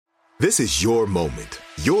This is your moment,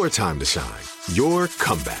 your time to shine, your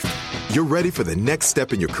comeback. You're ready for the next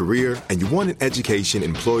step in your career, and you want an education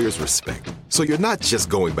employers respect. So you're not just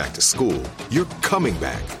going back to school, you're coming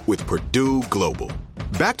back with Purdue Global.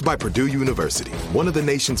 Backed by Purdue University, one of the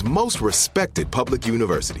nation's most respected public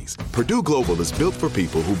universities, Purdue Global is built for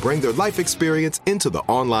people who bring their life experience into the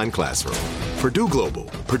online classroom. Purdue Global,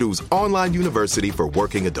 Purdue's online university for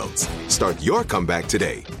working adults. Start your comeback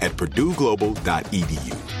today at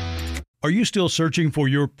purdueglobal.edu. Are you still searching for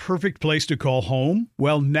your perfect place to call home?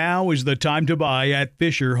 Well, now is the time to buy at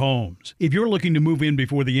Fisher Homes. If you're looking to move in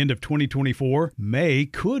before the end of 2024, May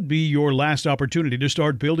could be your last opportunity to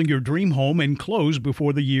start building your dream home and close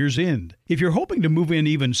before the year's end. If you're hoping to move in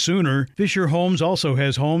even sooner, Fisher Homes also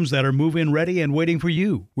has homes that are move-in ready and waiting for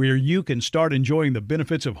you, where you can start enjoying the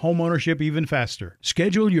benefits of homeownership even faster.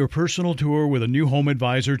 Schedule your personal tour with a new home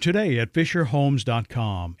advisor today at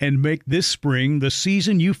FisherHomes.com and make this spring the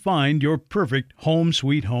season you find your perfect home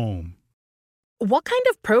sweet home. What kind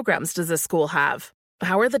of programs does this school have?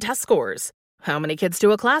 How are the test scores? How many kids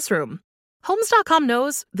to a classroom? Homes.com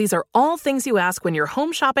knows these are all things you ask when you're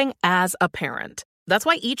home shopping as a parent. That's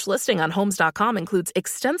why each listing on Homes.com includes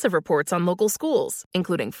extensive reports on local schools,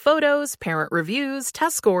 including photos, parent reviews,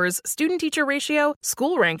 test scores, student-teacher ratio,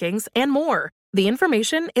 school rankings, and more. The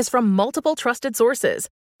information is from multiple trusted sources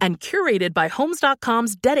and curated by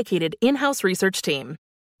Homes.com's dedicated in-house research team.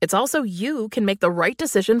 It's also you can make the right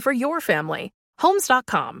decision for your family.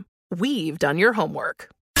 Homes.com. We've done your homework.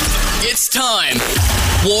 It's time.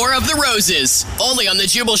 War of the Roses, only on The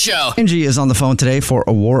Jubal Show. Angie is on the phone today for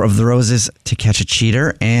a War of the Roses to catch a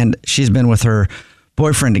cheater, and she's been with her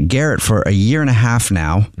boyfriend Garrett for a year and a half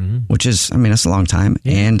now, which is, I mean, that's a long time,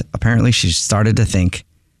 and apparently she's started to think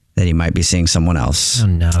that he might be seeing someone else. Oh,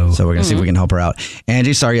 no. So we're going to see if we can help her out.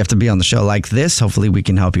 Angie, sorry you have to be on the show like this. Hopefully we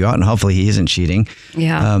can help you out, and hopefully he isn't cheating.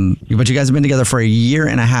 Yeah. But you guys have been together for a year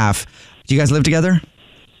and a half. Do you guys live together?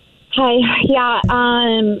 Hi. Yeah.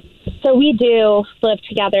 So we do live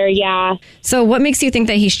together. Yeah. So what makes you think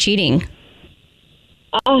that he's cheating?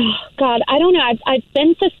 Oh God, I don't know. I've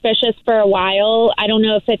been suspicious for a while. I don't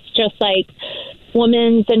know if it's just like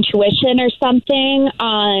woman's intuition or something.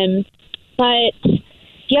 But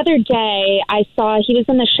the other day I saw he was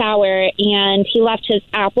in the shower and he left his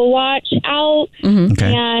Apple Watch out,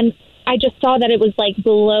 and I just saw that it was like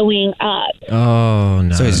blowing up. Oh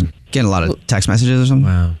no! So he's getting a lot of text messages or something.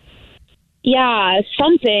 Wow. Yeah,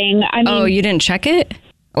 something. I mean, Oh, you didn't check it?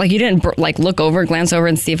 Like you didn't look over, glance over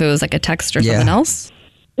and see if it was like a text or something else?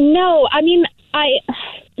 No, I mean, I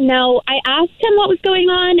asked him what was going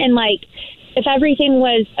on and like if everything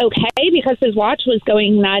was okay because his watch was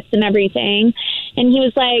going nuts and everything. And he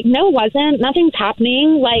was like, no, it wasn't. Nothing's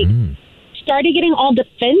happening. Like, started getting all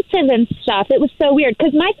defensive and stuff. It was so weird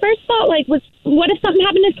because my first thought was, what if something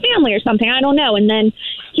happened to his family or something? I don't know. And then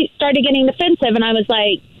he started getting defensive and I was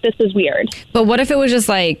like, this is weird. But what if it was just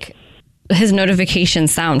like his notification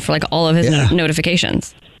sound for like all of his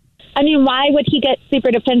notifications? I mean, why would he get super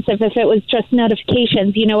defensive if it was just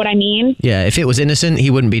notifications? You know what I mean? Yeah, if it was innocent, he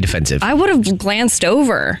wouldn't be defensive. I would have glanced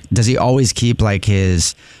over. Does he always keep like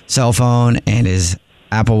his cell phone and his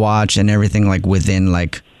Apple Watch and everything like within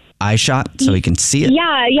like eye shot so he can see it?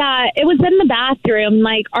 Yeah. It was in the bathroom.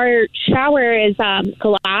 Like our shower is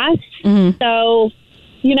glass. So,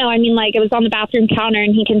 you know, I mean, like it was on the bathroom counter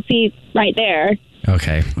and he can see right there.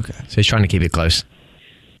 Okay. So he's trying to keep it close.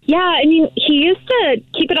 Yeah, I mean, he used to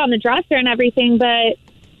keep it on the dresser and everything, but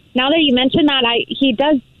now that you mention that, he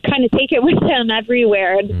does kind of take it with him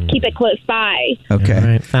everywhere and keep it close by. Okay. All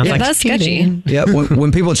right. Sounds Yeah, like that's cheating. sketchy. Yeah,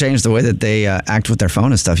 when people change the way that they act with their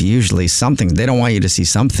phone and stuff, usually they don't want you to see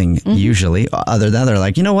something usually. Other than that, they're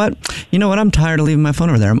like, you know what, I'm tired of leaving my phone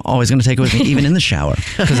over there. I'm always going to take it with me, even in the shower,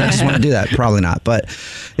 because I just want to do that. Probably not. But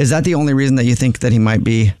is that the only reason that you think that he might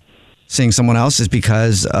be seeing someone else, is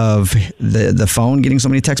because of the phone getting so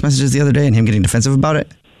many text messages the other day and him getting defensive about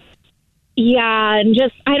it? Yeah, and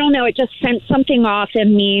I don't know, it just sent something off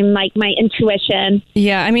in me, like my intuition.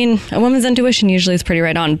 Yeah, I mean, a woman's intuition usually is pretty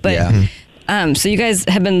right on. But so you guys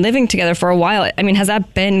have been living together for a while. I mean, has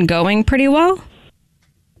that been going pretty well?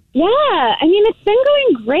 Yeah, I mean, it's been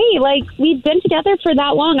going great. Like, we've been together for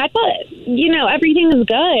that long. I thought, you know, everything is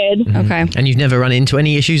good. Okay. And you've never run into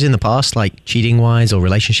any issues in the past, like cheating-wise or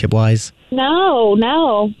relationship-wise?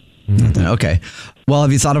 No. Okay. Well,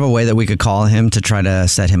 have you thought of a way that we could call him to try to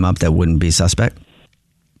set him up that wouldn't be suspect?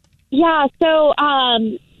 Yeah, so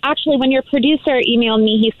actually, when your producer emailed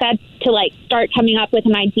me, he said to, like, start coming up with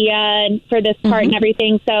an idea for this part and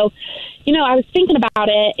everything. So, you know, I was thinking about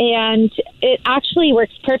it, and it actually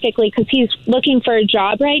works perfectly because he's looking for a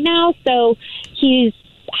job right now. So he's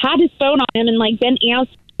had his phone on him and, like, been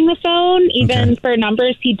answering the phone, even for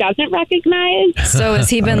numbers he doesn't recognize. So has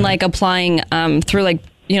he been like applying through like,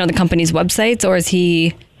 the company's websites, or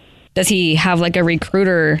does he have like a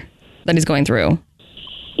recruiter that he's going through?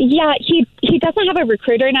 Yeah, he doesn't have a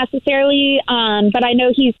recruiter necessarily, but I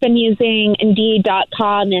know he's been using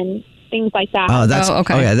Indeed.com and things like that.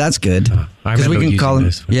 Okay. Oh, yeah, that's good. Because we can call him.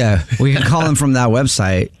 This. Yeah, we can call him from that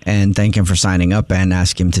website and thank him for signing up and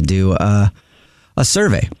ask him to do a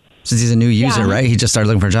survey. Since he's a new user, right? He just started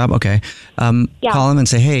looking for a job. Okay. Call him and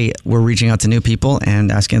say, hey, we're reaching out to new people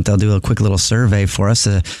and asking if they'll do a quick little survey for us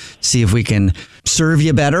to see if we can serve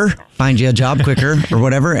you better, find you a job quicker or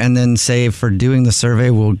whatever. And then say for doing the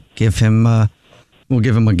survey, we'll give him a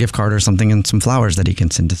gift card or something and some flowers that he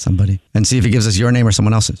can send to somebody and see if he gives us your name or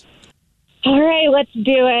someone else's. All right, let's do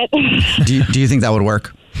it. Do you think that would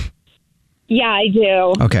work? Yeah, I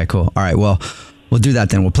do. Okay, cool. All right, well, we'll do that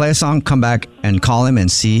then. We'll play a song, come back and call him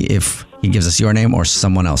and see if he gives us your name or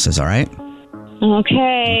someone else's, all right?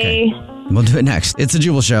 Okay. We'll do it next. It's the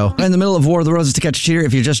Jubal Show. In the middle of War of the Roses to catch a cheater.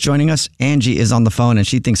 If you're just joining us, Angie is on the phone and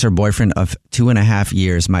she thinks her boyfriend of 2.5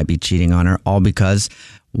 years might be cheating on her, all because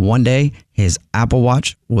one day his Apple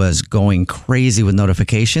Watch was going crazy with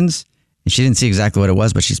notifications. And she didn't see exactly what it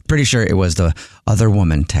was, but she's pretty sure it was the other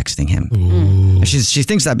woman texting him. Ooh. She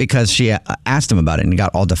thinks that because she asked him about it and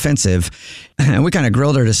got all defensive. And we kind of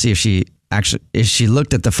grilled her to see if she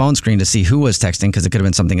looked at the phone screen to see who was texting, because it could have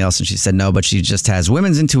been something else. And she said no, but she just has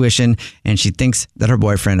women's intuition and she thinks that her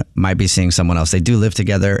boyfriend might be seeing someone else. They do live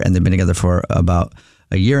together and they've been together for about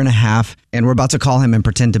 1.5 years. And we're about to call him and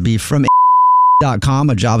pretend to be from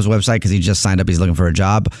 .com, a jobs website, because he just signed up. He's looking for a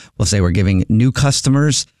job. We'll say we're giving new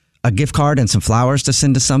customers a gift card and some flowers to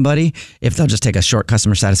send to somebody if they'll just take a short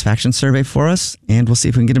customer satisfaction survey for us, and we'll see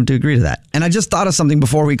if we can get him to agree to that. And I just thought of something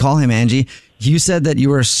before we call him, Angie. You said that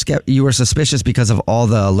you were suspicious because of all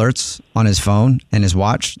the alerts on his phone and his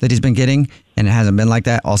watch that he's been getting, and it hasn't been like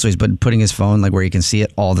that. Also, he's been putting his phone like where you can see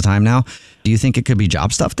it all the time now. Do you think it could be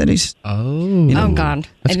job stuff that he's... Oh, God.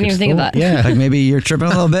 I didn't even think of that. Yeah. Like maybe you're tripping a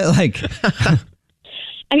little bit, like...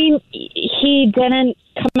 I mean, he didn't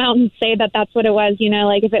come out and say that that's what it was,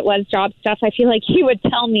 like if it was job stuff, I feel like he would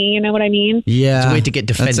tell me, you know what I mean? Yeah. It's a way to get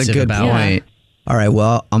defensive that's a good about point. it. All right,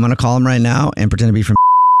 well, I'm going to call him right now and pretend to be from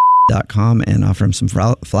 .com and offer him some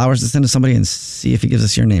flowers to send to somebody and see if he gives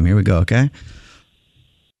us your name. Here we go, okay?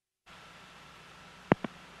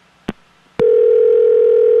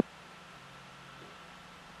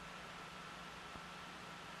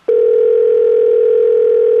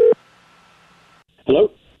 Hello?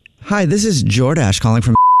 Hi, this is Jordash calling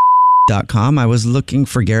from .com. I was looking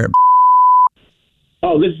for Garrett.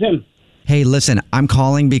 Oh, this is him. Hey, listen, I'm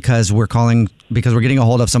calling because we're getting a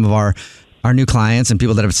hold of some of our new clients and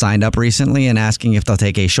people that have signed up recently and asking if they'll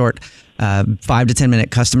take a short 5 to 10 minute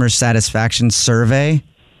customer satisfaction survey.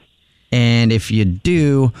 And if you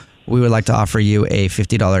do, we would like to offer you a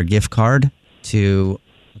 $50 gift card to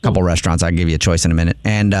a couple restaurants. I'll give you a choice in a minute.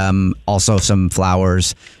 And also some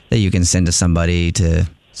flowers that you can send to somebody, to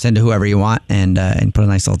send to whoever you want, and put a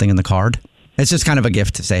nice little thing in the card. It's just kind of a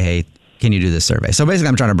gift to say, hey, can you do this survey? So basically,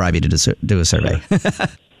 I'm trying to bribe you to do a survey.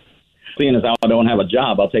 Seeing as how I don't have a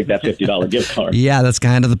job, I'll take that $50 gift card. Yeah, that's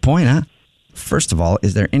kind of the point, huh? First of all,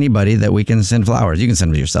 is there anybody that we can send flowers? You can send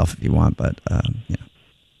them to yourself if you want, but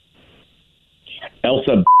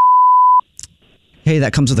Elsa. Hey,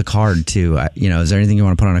 that comes with a card too. Is there anything you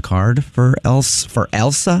want to put on a card for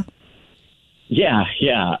Elsa? Yeah.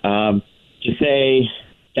 Just say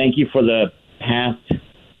thank you for the past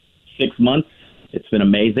 6 months. It's been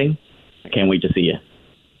amazing. I can't wait to see you.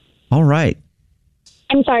 All right.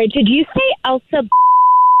 I'm sorry, did you say Elsa,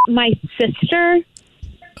 my sister?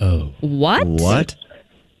 Oh. What?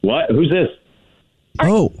 What? Who's this?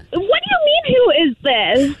 What do you mean, who is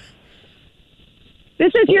this?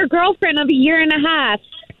 This is your girlfriend of 1.5 years,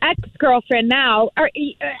 ex-girlfriend now.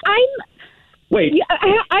 Wait.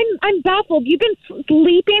 I'm baffled. You've been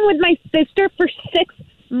sleeping with my sister for 6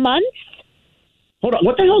 months? Hold on.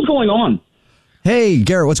 What the hell's going on? Hey,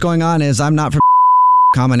 Garrett, what's going on is I'm not from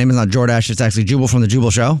My name is not Jordash. It's actually Jubal from The Jubal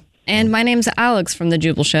Show. And my name's Alex from The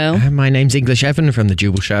Jubal Show. And my name's English Evan from The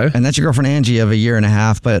Jubal Show. And that's your girlfriend Angie of 1.5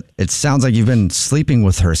 years, but it sounds like you've been sleeping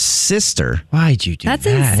with her sister. Why'd you do that?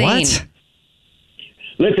 That's insane.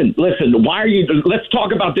 What? Listen, why are you... Let's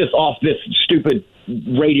talk about this off this stupid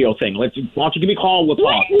radio thing. Why don't you give me a call? We'll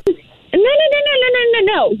talk.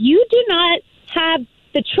 No. You do not have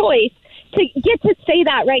the choice to get to say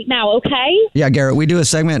that right now, okay? Yeah, Garrett, we do a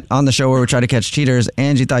segment on the show where we try to catch cheaters.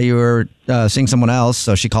 Angie thought you were seeing someone else,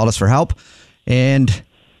 so she called us for help. And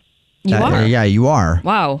You are? Yeah, you are.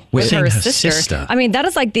 Wow. With Seeing her her sister. sister. I mean, that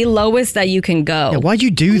is like the lowest that you can go. Yeah, why'd you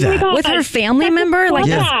do that? God. With her family That's member? Like, so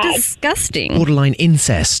that's bad. disgusting. Borderline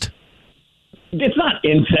incest. It's not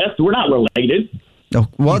incest. We're not related. Oh,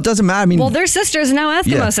 well, it doesn't matter. I mean, Well, they're sisters now,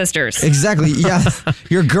 Eskimo sisters. Exactly. Yeah.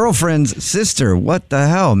 Your girlfriend's sister. What the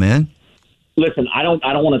hell, man? Listen, I don't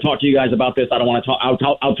want to talk to you guys about this. I don't want to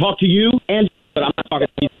talk. I'll talk to you, but I'm not talking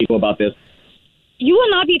to these people about this. You will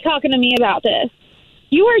not be talking to me about this.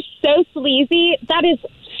 You are so sleazy. That is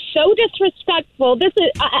so disrespectful. This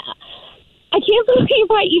is. I can't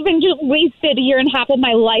believe I even just wasted a year and a half of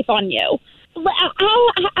my life on you.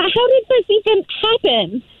 How did this even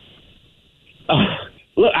happen?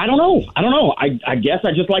 Look, I don't know. I guess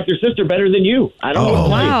I just like your sister better than you. I don't know. What to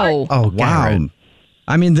tell you. Wow. Oh, Wow. Garrett.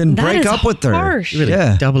 I mean, then That break is up with her. harsh. Really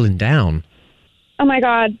Yeah. doubling down. Oh my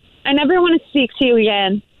God. I never want to speak to you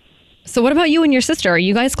again. So what about you and your sister? Are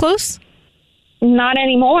you guys close? Not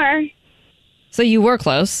anymore. So you were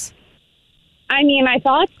close. I mean, I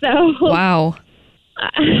thought so. Wow.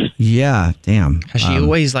 Yeah. Damn. Has she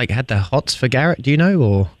always had the hots for Garrett? Do you know,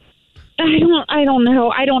 or I don't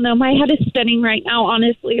know. My head is spinning right now,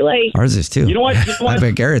 honestly. Like, Ours is too. You know what? I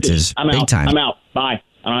bet Garrett's is I'm big out. time. I'm out. Bye.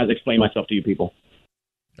 I don't have to explain myself to you people.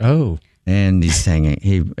 oh, And he's saying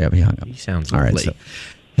he hung up. he sounds All right. lovely. So,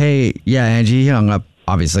 hey, yeah, Angie, he hung up,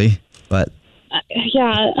 obviously, but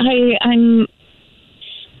yeah,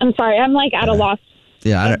 I'm sorry. I'm like at a loss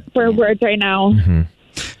yeah. I don't, for words right now.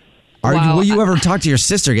 Wow. Will you ever talk to your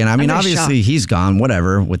sister again? I mean, very obviously shocked. he's gone.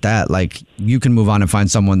 Whatever with that. Like, you can move on and find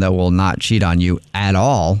someone that will not cheat on you at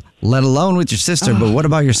all, let alone with your sister. But what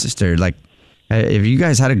about your sister? Like, have you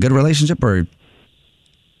guys had a good relationship or?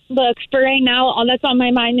 Look, for right now, all that's on my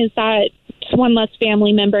mind is that it's one less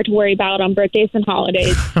family member to worry about on birthdays and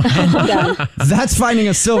holidays. Done. That's finding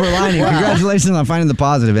a silver lining. Congratulations on finding the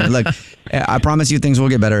positive. And look, I promise you things will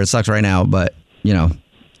get better. It sucks right now, but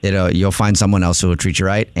you'll find someone else who will treat you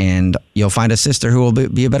right, and you'll find a sister who will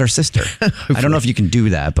be a better sister. I don't know if you can do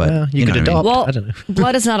that, but you could know what I mean? adopt. Well, I don't know.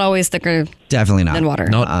 blood is not always thicker Definitely not. than water.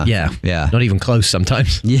 Not yeah. Not even close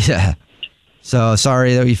sometimes. Yeah. So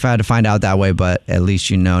sorry that you've had to find out that way, but at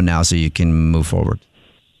least you know now, so you can move forward.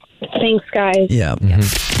 Thanks, guys. Yeah.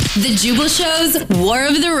 The Jubal Show's War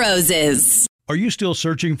of the Roses. Are you still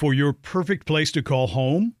searching for your perfect place to call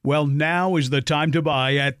home? Well, now is the time to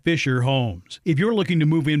buy at Fisher Homes. If you're looking to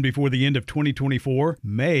move in before the end of 2024,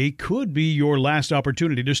 May could be your last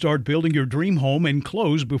opportunity to start building your dream home and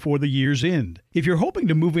close before the year's end. If you're hoping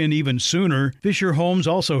to move in even sooner, Fisher Homes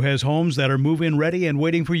also has homes that are move-in ready and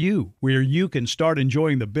waiting for you, where you can start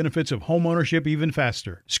enjoying the benefits of homeownership even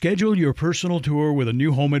faster. Schedule your personal tour with a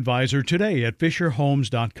new home advisor today at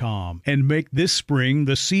FisherHomes.com and make this spring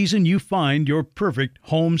the season you find your perfect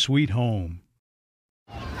home sweet home.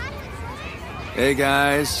 Hey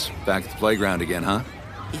guys, back at the playground again, huh?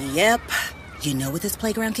 Yep. You know what this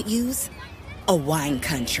playground could use? A wine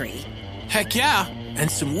country. Heck yeah, and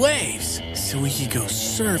some waves so we could go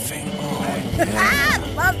surfing. Oh,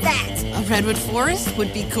 Ah, love that. A redwood forest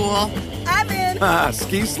would be cool. I'm in. Ah,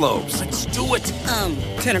 ski slopes. let's do it.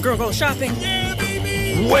 Can a girl go shopping? Yeah,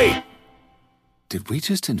 baby. Wait! Did we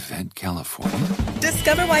just invent California?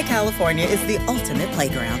 Discover why California is the ultimate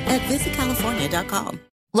playground at visitcalifornia.com.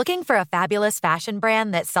 Looking for a fabulous fashion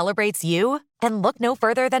brand that celebrates you? Then look no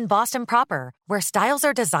further than Boston Proper, where styles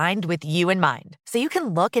are designed with you in mind, so you can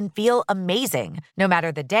look and feel amazing, no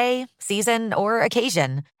matter the day, season, or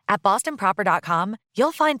occasion. At bostonproper.com,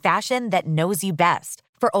 you'll find fashion that knows you best.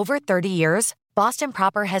 For over 30 years, Boston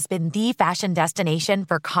Proper has been the fashion destination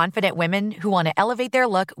for confident women who want to elevate their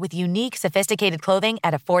look with unique, sophisticated clothing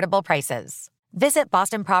at affordable prices. Visit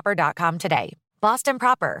bostonproper.com today. Boston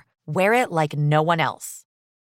Proper. Wear it like no one else.